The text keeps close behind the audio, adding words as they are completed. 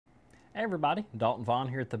Hey everybody, Dalton Vaughn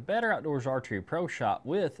here at the Better Outdoors Archery Pro Shop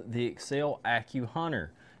with the Axcel Accuhunter.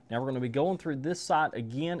 Now we're going to be going through this sight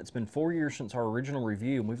again. It's been 4 years since our original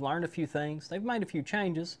review and we've learned a few things. They've made a few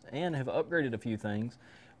changes and have upgraded a few things.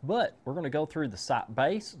 But we're going to go through the sight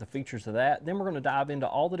base, the features of that. Then we're going to dive into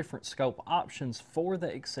all the different scope options for the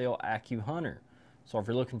Axcel Accuhunter. So if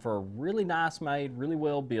you're looking for a really nice made, really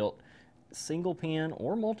well built, single pin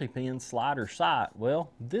or multi-pin slider sight, well,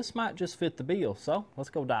 this might just fit the bill, so let's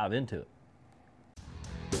go dive into it.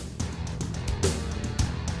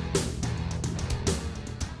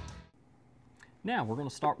 Now we're going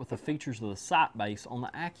to start with the features of the sight base on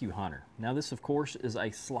the Accuhunter. Now this of course is a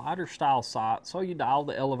slider style sight, so you dial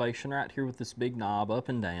the elevation right here with this big knob up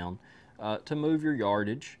and down to move your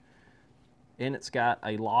yardage. And it's got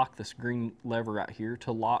a lock, this green lever right here,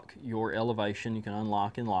 to lock your elevation. You can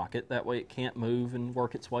unlock and lock it. That way it can't move and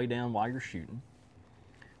work its way down while you're shooting.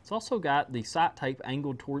 It's also got the sight tape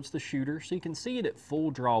angled towards the shooter, so you can see it at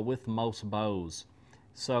full draw with most bows.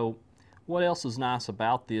 So what else is nice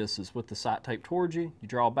about this is with the sight tape towards you, you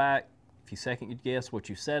draw back. If you second guess what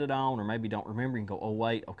you set it on, or maybe don't remember, you can go, oh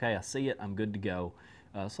wait, okay, I see it, I'm good to go.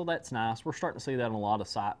 So that's nice. We're starting to see that on a lot of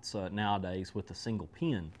sights nowadays with the single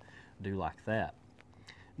pin. Do like that.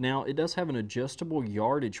 Now it does have an adjustable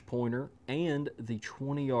yardage pointer and the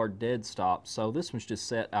 20-yard dead stop, so this one's just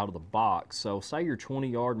set out of the box. So say your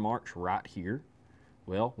 20-yard mark's right here.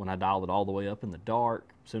 Well, when I dial it all the way up in the dark,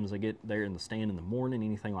 as soon as I get there in the stand in the morning,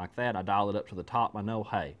 anything like that, I dial it up to the top. I know,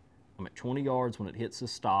 hey, I'm at 20 yards. When it hits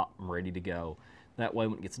this stop, I'm ready to go. That way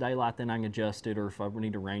when it gets daylight, then I can adjust it, or if I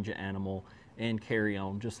need to range an animal, and carry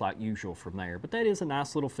on just like usual from there. But that is a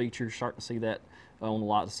nice little feature. You're starting to see that on a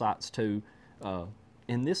lot of sites too.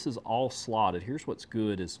 And this is all slotted. Here's what's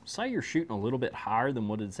good is, say you're shooting a little bit higher than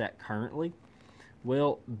what it's at currently.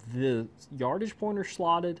 Well, the yardage pointer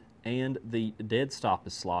slotted and the dead stop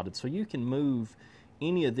is slotted, so you can move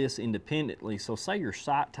any of this independently. So say your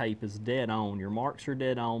sight tape is dead on, your marks are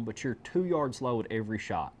dead on, but you're 2 yards low at every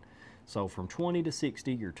shot. So from 20 to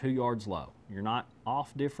 60, you're 2 yards low. You're not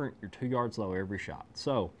off different, you're 2 yards low every shot.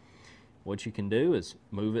 So what you can do is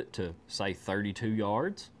move it to, say, 32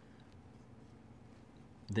 yards,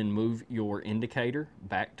 then move your indicator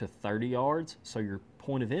back to 30 yards, so your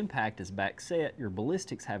point of impact is back set, your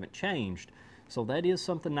ballistics haven't changed. So that is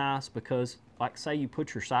something nice, because like say you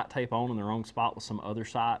put your sight tape on in the wrong spot with some other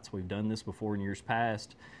sights, we've done this before in years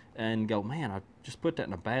past, and go, man, I just put that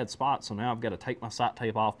in a bad spot, so now I've got to take my sight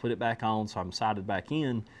tape off, put it back on, so I'm sighted back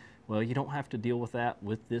in. Well, you don't have to deal with that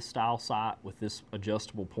with this style sight, with this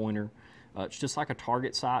adjustable pointer. It's just like a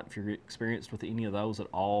target sight if you're experienced with any of those at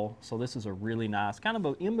all. So this is a really nice, kind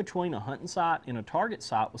of in between a hunting sight and a target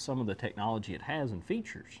sight with some of the technology it has and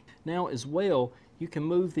features. Now as well, you can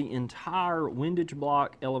move the entire windage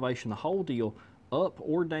block elevation, the whole deal, up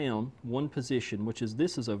or down one position, which is,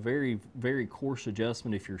 this is a very, very coarse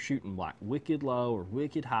adjustment if you're shooting like wicked low or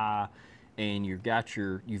wicked high, and you've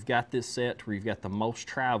got this set to where you've got the most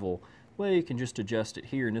travel. Well, you can just adjust it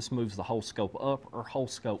here, and this moves the whole scope up or whole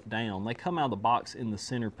scope down. They come out of the box in the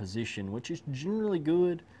center position, which is generally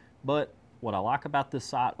good, but what I like about this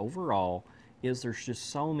sight overall is there's just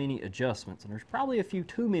so many adjustments, and there's probably a few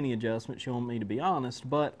too many adjustments, you want me to be honest,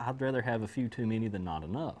 but I'd rather have a few too many than not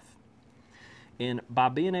enough. And by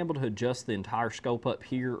being able to adjust the entire scope up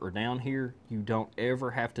here or down here, you don't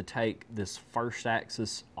ever have to take this first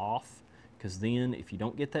axis off, because then if you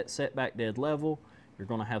don't get that set back dead level, you're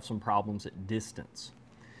going to have some problems at distance.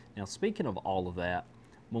 Now speaking of all of that,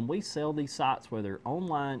 when we sell these sights, whether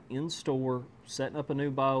online, in store, setting up a new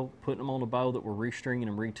bow, putting them on a bow that we're restringing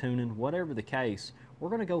and retuning, whatever the case, we're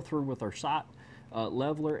going to go through with our sight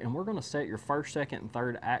leveler, and we're going to set your first, second, and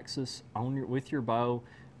third axis on with your bow,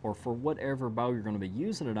 or for whatever bow you're going to be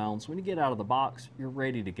using it on. So when you get out of the box, you're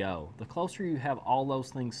ready to go. The closer you have all those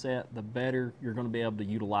things set, the better you're going to be able to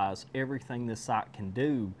utilize everything this sight can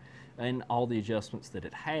do and all the adjustments that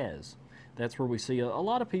it has. That's where we see a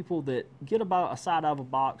lot of people that get a sight out of a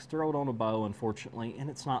box, throw it on a bow, unfortunately, and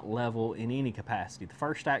it's not level in any capacity. The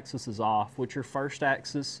first axis is off, which your first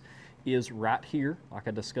axis is right here, like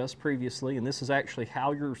I discussed previously, and this is actually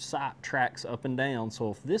how your sight tracks up and down. So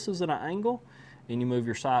if this is at an angle, and you move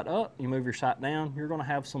your sight up, you move your sight down, you're going to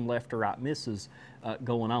have some left or right misses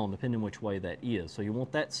going on, depending which way that is. So you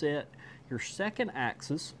want that set. Your second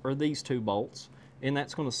axis are these two bolts, and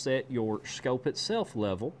that's going to set your scope itself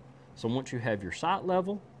level. So once you have your sight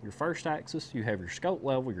level, your first axis, you have your scope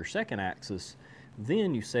level, your second axis,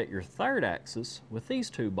 then you set your third axis with these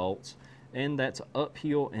two bolts, and that's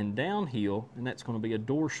uphill and downhill, and that's going to be a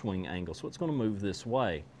door swing angle, so it's going to move this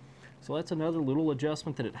way. So that's another little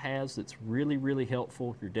adjustment that it has that's really, really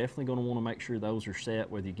helpful. You're definitely going to want to make sure those are set,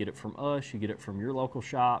 whether you get it from us, you get it from your local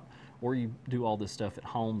shop, or you do all this stuff at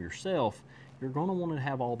home yourself. You're going to want to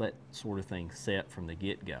have all that sort of thing set from the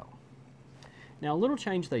get-go. Now, a little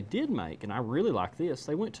change they did make, and I really like this,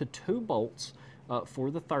 they went to 2 bolts for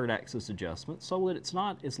the third axis adjustment so that it's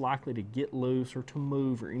not as likely to get loose or to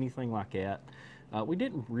move or anything like that. We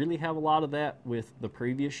didn't really have a lot of that with the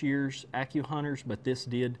previous year's Accuhunters, but this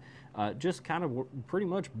did just kind of pretty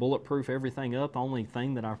much bulletproof everything up. Only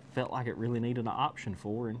thing that I felt like it really needed an option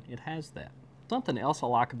for, and it has that. Something else I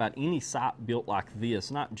like about any sight built like this,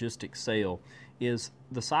 not just Accel, is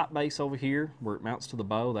the sight base over here where it mounts to the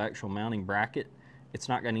bow, the actual mounting bracket. It's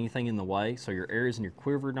not got anything in the way, so your arrows and your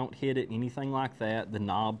quiver don't hit it, anything like that. The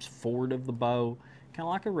knob's forward of the bow, kind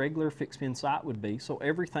of like a regular fixed pin sight would be. So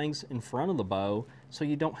everything's in front of the bow, so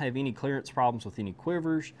you don't have any clearance problems with any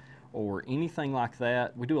quivers or anything like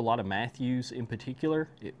that. We do a lot of Matthews in particular.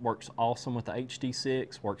 It works awesome with the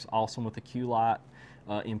HD6, works awesome with the Q-Light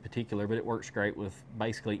in particular, but it works great with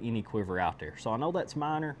basically any quiver out there. So I know that's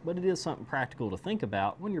minor, but it is something practical to think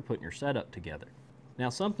about when you're putting your setup together. Now,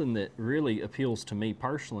 something that really appeals to me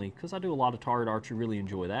personally, because I do a lot of target archery, really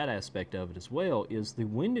enjoy that aspect of it as well, is the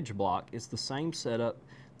windage block is the same setup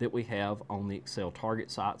that we have on the Accel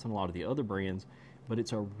target sights and a lot of the other brands, but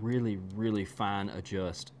it's a really, really fine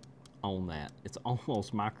adjust on that. It's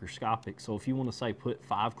almost microscopic, so if you want to say put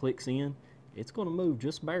 5 clicks in, it's going to move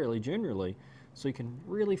just barely generally, so you can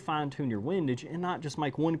really fine-tune your windage and not just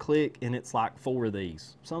make 1 click and it's like 4 of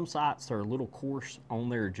these. Some sights are a little coarse on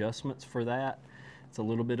their adjustments for that. It's a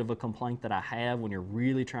little bit of a complaint that I have when you're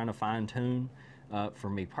really trying to fine-tune for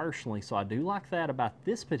me personally. So I do like that about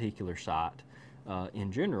this particular sight in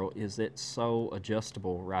general, is it's so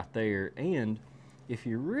adjustable right there. And if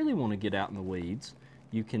you really want to get out in the weeds,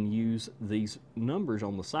 you can use these numbers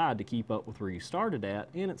on the side to keep up with where you started at,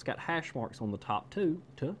 and it's got hash marks on the top too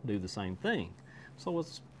to do the same thing. So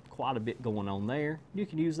it's quite a bit going on there. You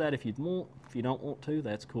can use that if you'd want. If you don't want to,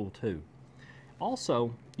 that's cool too.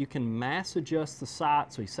 Also, you can mass adjust the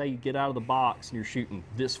sight. So you say you get out of the box and you're shooting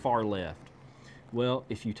this far left. Well,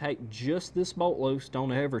 if you take just this bolt loose,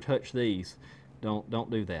 don't ever touch these. Don't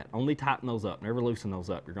do that. Only tighten those up. Never loosen those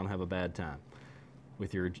up. You're going to have a bad time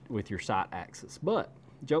with your sight axis. But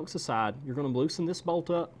jokes aside, you're going to loosen this bolt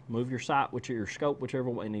up, move your sight, your scope, whichever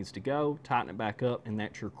way it needs to go, tighten it back up, and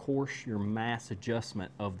that's your course, your mass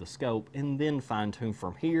adjustment of the scope, and then fine tune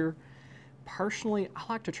from here. Personally, I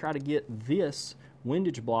like to try to get this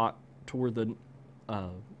windage block toward the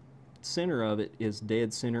center of it is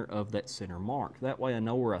dead center of that center mark. That way I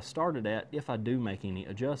know where I started at if I do make any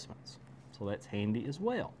adjustments. So that's handy as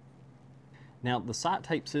well. Now, the sight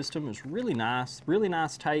tape system is really nice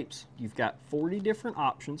tapes. You've got 40 different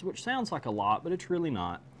options, which sounds like a lot, but it's really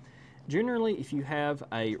not. Generally, if you have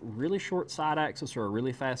a really short sight axis or a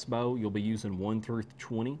really fast bow, you'll be using 1 through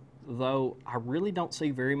 20. Though I really don't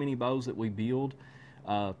see very many bows that we build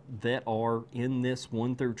that are in this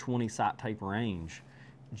 1 through 20 sight tape range.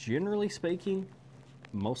 Generally speaking,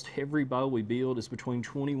 most every bow we build is between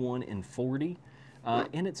 21 and 40,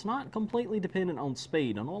 and it's not completely dependent on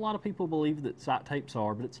speed. I know a lot of people believe that sight tapes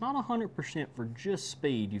are, but it's not 100% for just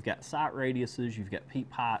speed. You've got sight radiuses, you've got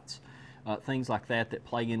peep heights, things like that that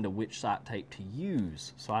play into which sight tape to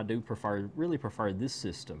use. So I do really prefer this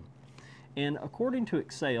system. And according to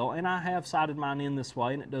Accel, and I have sighted mine in this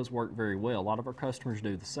way, and it does work very well. A lot of our customers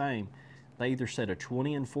do the same. They either set a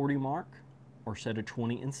 20 and 40 mark or set a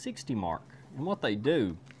 20 and 60 mark. And what they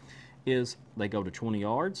do is they go to 20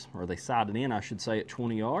 yards, or they sight it in, I should say, at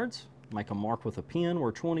 20 yards, make a mark with a pin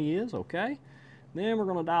where 20 is, okay? Then we're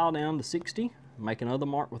going to dial down to 60, make another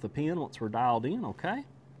mark with a pin once we're dialed in, okay?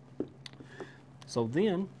 So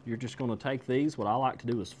then you're just going to take these, what I like to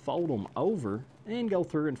do is fold them over and go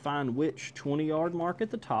through and find which 20-yard mark at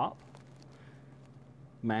the top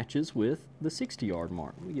matches with the 60-yard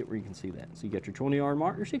mark. Let me get where you can see that. So you got your 20-yard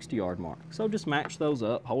mark, your 60-yard mark. So just match those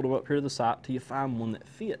up, hold them up here to the sight till you find one that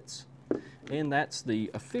fits. And that's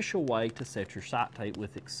the official way to set your sight tape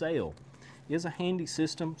with Accel. It is a handy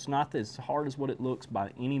system. It's not as hard as what it looks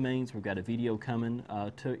by any means. We've got a video coming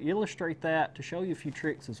to illustrate that, to show you a few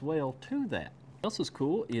tricks as well to that. What else is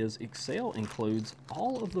cool is Accel includes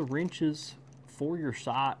all of the wrenches for your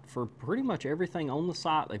sight for pretty much everything on the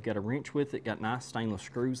sight. They've got a wrench with it, got nice stainless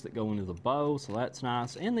screws that go into the bow, so that's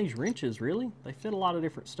nice. And these wrenches, really, they fit a lot of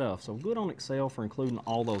different stuff. So good on Accel for including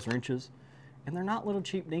all those wrenches. And they're not little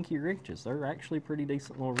cheap dinky wrenches. They're actually pretty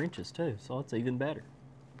decent little wrenches too, so it's even better.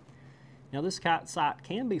 Now this sight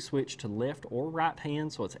can be switched to left or right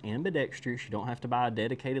hand, so it's ambidextrous. You don't have to buy a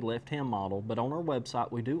dedicated left hand model, but on our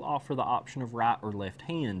website we do offer the option of right or left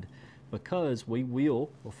hand. because we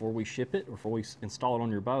will, before we ship it, before we install it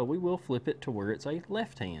on your bow, we will flip it to where it's a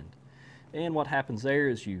left hand. And what happens there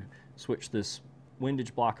is you switch this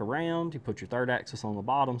windage block around, you put your third axis on the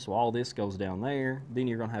bottom, so all this goes down there. Then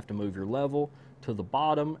you're going to have to move your level to the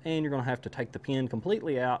bottom, and you're going to have to take the pin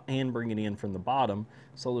completely out and bring it in from the bottom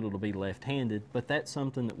so that it'll be left-handed. But that's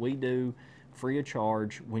something that we do free of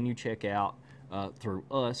charge when you check out through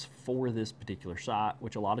us for this particular site,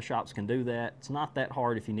 which a lot of shops can do that. It's not that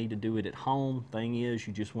hard if you need to do it at home. Thing is,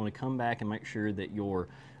 you just want to come back and make sure that your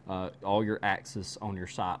all your axes on your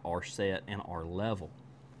sight are set and are level.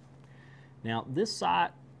 Now, this sight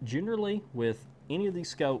generally with any of these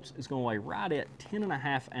scopes is going to weigh right at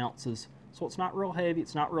 10.5 ounces. So it's not real heavy,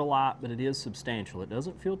 it's not real light, but it is substantial. It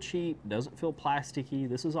doesn't feel cheap, it doesn't feel plasticky.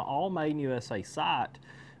 This is an all made in USA sight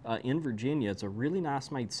in Virginia. It's a really nice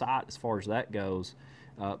made sight as far as that goes.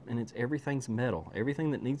 And everything's metal. Everything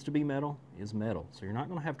that needs to be metal is metal. So you're not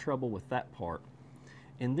going to have trouble with that part.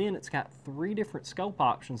 And then it's got 3 different scope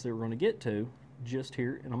options that we're going to get to just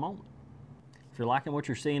here in a moment. If you're liking what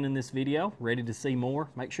you're seeing in this video, ready to see more,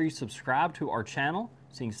 make sure you subscribe to our channel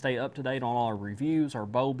so you can stay up to date on all our reviews, our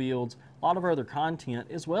bow builds, a lot of our other content,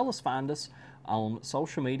 as well as find us on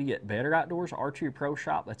social media at Better Outdoors Archery Pro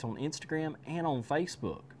Shop. That's on Instagram and on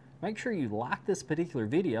Facebook. Make sure you like this particular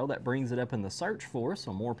video. That brings it up in the search for us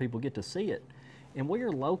so more people get to see it. And we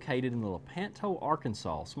are located in the Lepanto,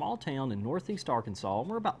 Arkansas, small town in northeast Arkansas.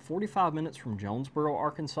 We're about 45 minutes from Jonesboro,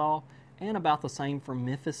 Arkansas, and about the same from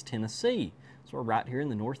Memphis, Tennessee. So we're right here in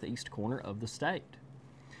the northeast corner of the state.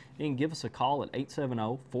 You can give us a call at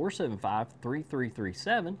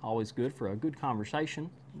 870-475-3337. Always good for a good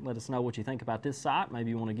conversation. Let us know what you think about this site.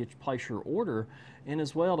 Maybe you want to place your order. And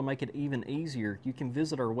as well, to make it even easier, you can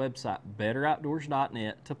visit our website,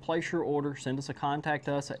 betteroutdoors.net, to place your order. Send us contact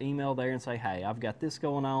us, an email there, and say, hey, I've got this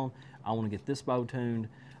going on. I want to get this bow tuned.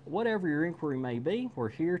 Whatever your inquiry may be, we're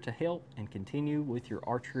here to help and continue with your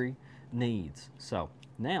archery needs. So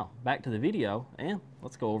now, back to the video, and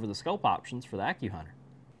let's go over the scope options for the Accuhunter.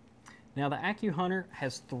 Now, the Accuhunter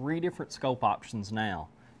has 3 different scope options now.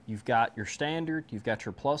 You've got your standard, you've got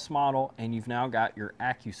your plus model, and you've now got your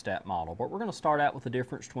Accustat model. But we're going to start out with the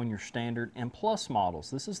difference between your standard and plus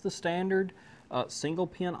models. This is the standard single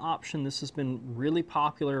pin option. This has been really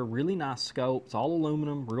popular, really nice scope. It's all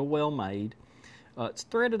aluminum, real well made. It's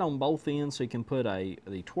threaded on both ends, so you can put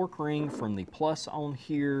the torque ring from the plus on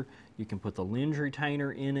here. You can put the lens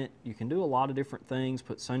retainer in it. You can do a lot of different things,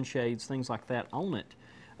 put sunshades, things like that on it.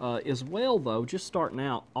 As well, though, just starting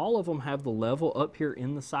out, all of them have the level up here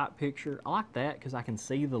in the sight picture. I like that because I can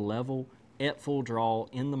see the level at full draw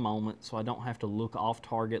in the moment, so I don't have to look off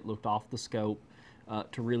target, look off the scope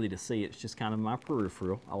to see it. It's just kind of my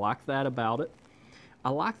peripheral. I like that about it. I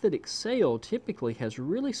like that Axcel typically has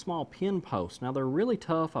really small pin posts. Now, they're really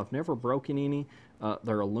tough. I've never broken any.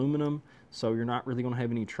 They're aluminum, so you're not really going to have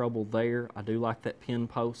any trouble there. I do like that pin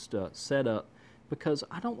post setup, because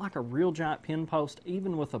I don't like a real giant pin post.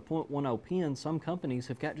 Even with a .10 pin, some companies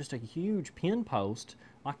have got just a huge pin post,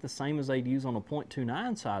 like the same as they'd use on a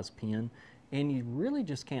 .29 size pin, and you really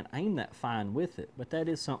just can't aim that fine with it. But that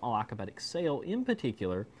is something I like about Axcel in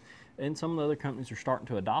particular, and some of the other companies are starting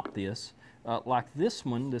to adopt this. Like this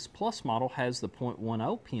one, this plus model has the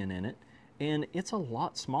 .10 pin in it, and it's a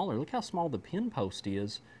lot smaller. Look how small the pin post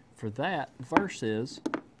is for that versus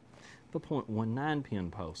the .19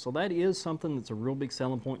 pin post. So that is something that's a real big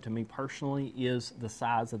selling point to me personally, is the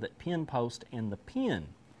size of that pin post and the pin.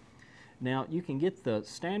 Now, you can get the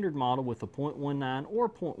standard model with the .19 or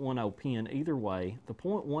 .10 pin either way. The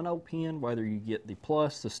 .10 pin, whether you get the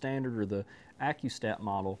plus, the standard, or the Accustat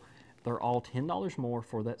model, they're all $10 more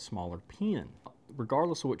for that smaller pin.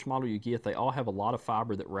 Regardless of which model you get, they all have a lot of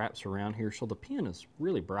fiber that wraps around here, so the pin is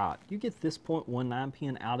really bright. You get this .19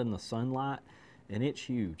 pin out in the sunlight, and it's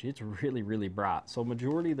huge. It's really, really bright. So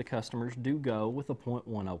majority of the customers do go with a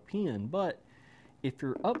 .10 pin, but if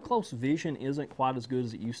your up-close vision isn't quite as good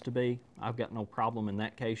as it used to be, I've got no problem in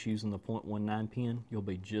that case using the .19 pin. You'll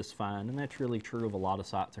be just fine, and that's really true of a lot of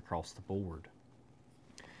sights across the board.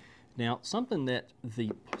 Now, something that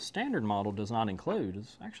the standard model does not include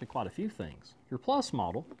is actually quite a few things. Your plus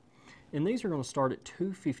model, and these are going to start at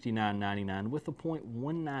 $259.99 with a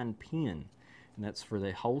 .19 pin. And that's for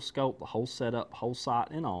the whole scope, the whole setup, whole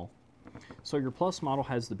sight, and all. So your plus model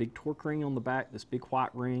has the big torque ring on the back, this big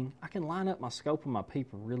white ring. I can line up my scope and my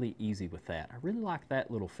peeper really easy with that. I really like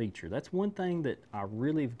that little feature. That's one thing that I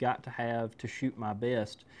really have got to have to shoot my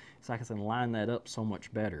best, is I can line that up so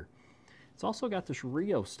much better. It's also got this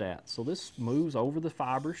rheostat, so this moves over the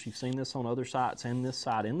fibers. You've seen this on other sites and this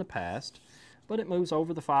site in the past. but it moves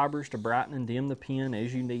over the fibers to brighten and dim the pen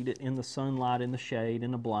as you need it in the sunlight, in the shade,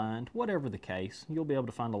 in a blind, whatever the case. You'll be able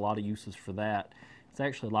to find a lot of uses for that. It's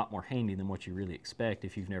actually a lot more handy than what you really expect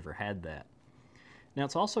if you've never had that. Now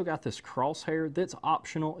it's also got this crosshair that's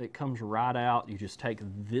optional. It comes right out. You just take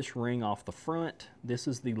this ring off the front. This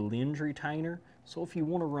is the lens retainer. So if you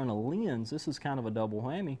want to run a lens, this is kind of a double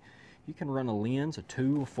whammy. You can run a lens, a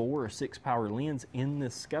 2, a 4, or a 6 power lens in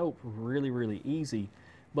this scope really, really easy.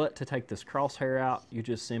 But to take this crosshair out, you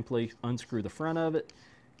just simply unscrew the front of it,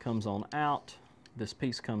 comes on out, this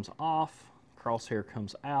piece comes off, crosshair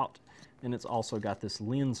comes out, and it's also got this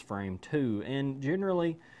lens frame too. And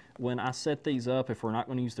generally, when I set these up, if we're not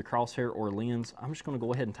going to use the crosshair or lens, I'm just going to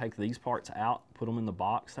go ahead and take these parts out, put them in the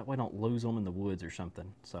box. That way I don't lose them in the woods or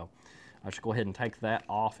something. So I just go ahead and take that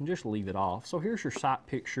off and just leave it off. So here's your sight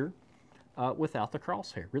picture without the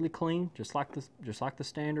crosshair. Really clean, just like the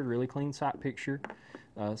standard, really clean sight picture.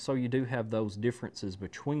 So you do have those differences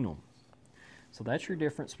between them. So that's your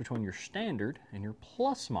difference between your standard and your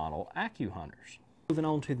plus model Accuhunters. Moving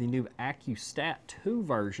on to the new Accustat II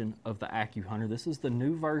version of the Accuhunter. This is the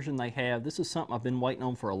new version they have. This is something I've been waiting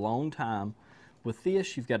on for a long time. With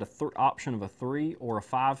this, you've got an option of a 3 or a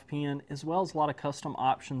 5 pin, as well as a lot of custom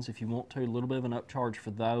options if you want to. A little bit of an upcharge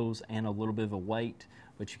for those and a little bit of a weight,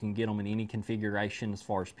 but you can get them in any configuration as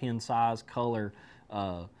far as pin size, color,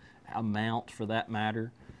 amount for that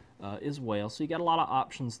matter as well. So you got a lot of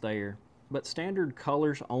options there. But standard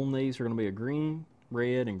colors on these are going to be a green,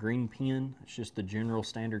 red, and green pin. It's just the general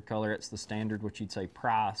standard color. It's the standard, what you'd say,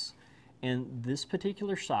 price. And this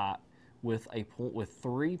particular sight with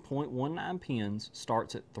 3.19 pins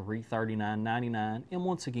starts at $339.99. And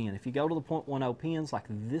once again, if you go to the 0.10 pins like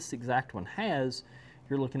this exact one has,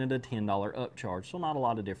 you're looking at a $10 upcharge. So not a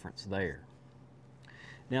lot of difference there.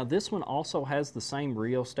 Now this one also has the same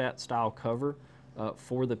rheostat style cover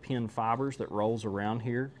for the pin fibers that rolls around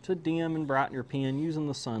here to dim and brighten your pen using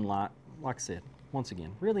the sunlight. Like I said, once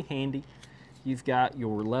again, really handy. You've got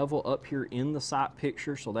your level up here in the sight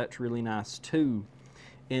picture, so that's really nice too.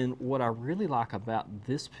 And what I really like about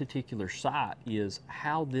this particular sight is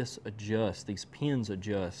how this adjusts, these pins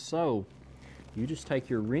adjust. So you just take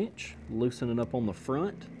your wrench, loosen it up on the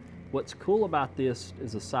front. What's cool about this,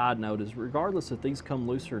 as a side note, is regardless if these come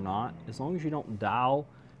loose or not, as long as you don't dial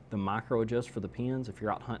the micro adjust for the pins, if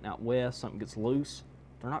you're out hunting out west, something gets loose,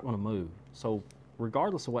 they're not going to move. So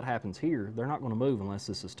regardless of what happens here, they're not going to move unless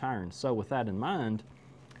this is turned. So with that in mind,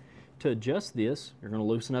 to adjust this, you're going to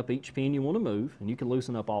loosen up each pin you want to move, and you can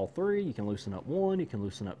loosen up all 3, you can loosen up 1, you can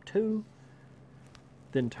loosen up 2,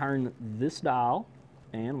 then turn this dial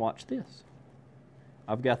and watch this.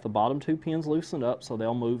 I've got the bottom 2 pins loosened up so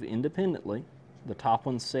they'll move independently. The top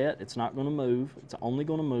one's set, it's not going to move. It's only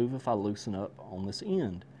going to move if I loosen up on this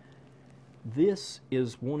end. This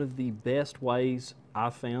is one of the best ways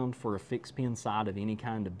I've found for a fixed pin sight of any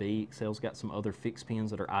kind to be. Excel's got some other fixed pins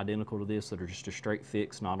that are identical to this that are just a straight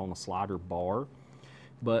fix, not on a slider bar.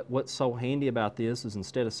 But what's so handy about this is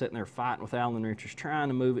instead of sitting there fighting with Allen wrenches, trying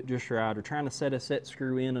to move it just right, or trying to set a set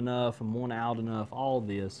screw in enough and one out enough, all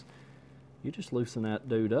this, you just loosen that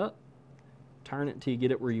dude up, turn it until you get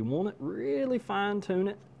it where you want it, really fine tune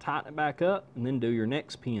it, tighten it back up, and then do your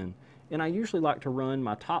next pin. And I usually like to run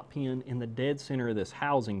my top pin in the dead center of this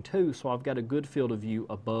housing too, so I've got a good field of view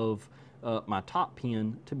above my top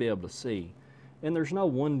pin to be able to see. And there's no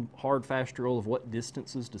one hard, fast rule of what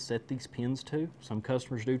distances to set these pins to. Some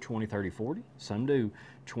customers do 20, 30, 40. Some do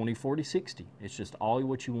 20, 40, 60. It's just all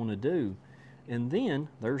what you want to do. And then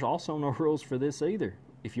there's also no rules for this either.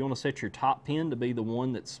 If you want to set your top pin to be the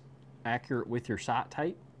one that's accurate with your sight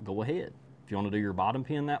tape, go ahead. If you want to do your bottom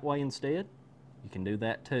pin that way instead, you can do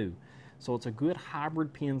that too. So it's a good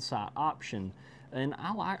hybrid pin sight option. And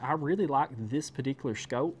I really like this particular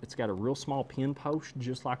scope. It's got a real small pin post,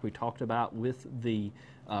 just like we talked about with the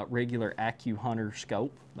regular Accuhunter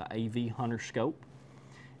scope, the AV Hunter scope.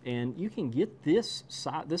 And you can get this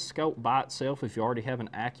scope by itself if you already have an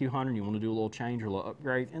Accuhunter and you want to do a little change or a little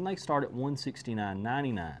upgrade, and they start at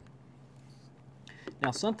 $169.99. Now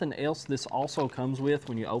something else this also comes with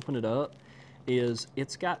when you open it up is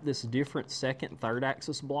it's got this different second, third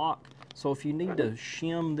axis block. So if you need to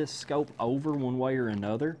shim this scope over one way or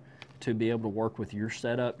another to be able to work with your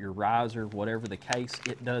setup, your riser, whatever the case,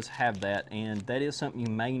 it does have that, and that is something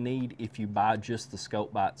you may need if you buy just the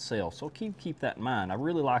scope by itself. So keep that in mind. I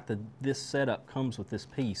really like that this setup comes with this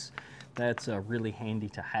piece. That's really handy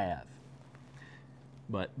to have.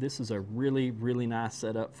 But this is a really, really nice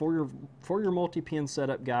setup for your multi-pin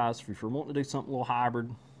setup, guys. If you're wanting to do something a little hybrid,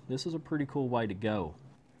 this is a pretty cool way to go.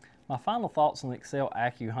 My final thoughts on the Axcel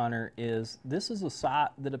Accuhunter is this is a sight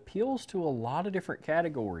that appeals to a lot of different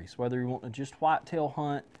categories, whether you want to just whitetail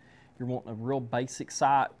hunt, you're wanting a real basic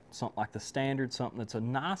sight, something like the standard, something that's a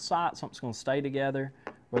nice sight, something that's going to stay together,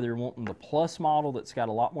 whether you're wanting the plus model that's got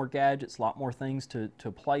a lot more gadgets, a lot more things to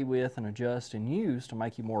play with and adjust and use to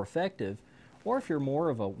make you more effective, or if you're more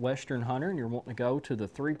of a Western hunter and you're wanting to go to the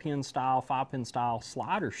 3-pin style, 5-pin style,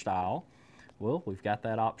 slider style, well, we've got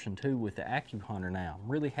that option too with the Accuhunter now.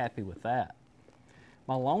 I'm really happy with that.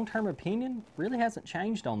 My long-term opinion really hasn't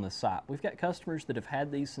changed on this sight. We've got customers that have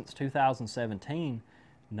had these since 2017.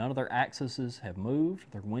 None of their axes have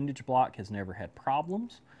moved. Their windage block has never had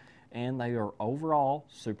problems, and they are overall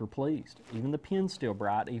super pleased. Even the pin's still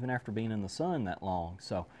bright, even after being in the sun that long.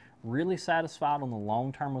 So really satisfied on the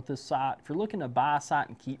long term with this sight. If you're looking to buy a sight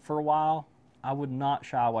and keep for a while, I would not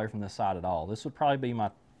shy away from this sight at all. This would probably be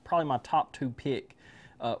my top 2 pick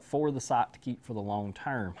for the sight to keep for the long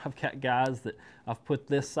term. I've got guys that I've put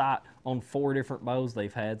this sight on 4 different bows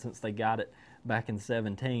they've had since they got it back in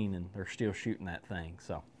 17, and they're still shooting that thing.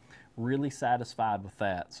 So really satisfied with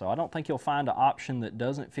that. So I don't think you'll find an option that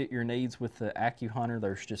doesn't fit your needs with the Accuhunter.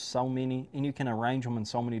 There's just so many, and you can arrange them in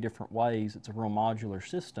so many different ways. It's a real modular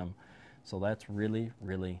system. So that's really,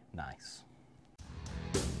 really nice.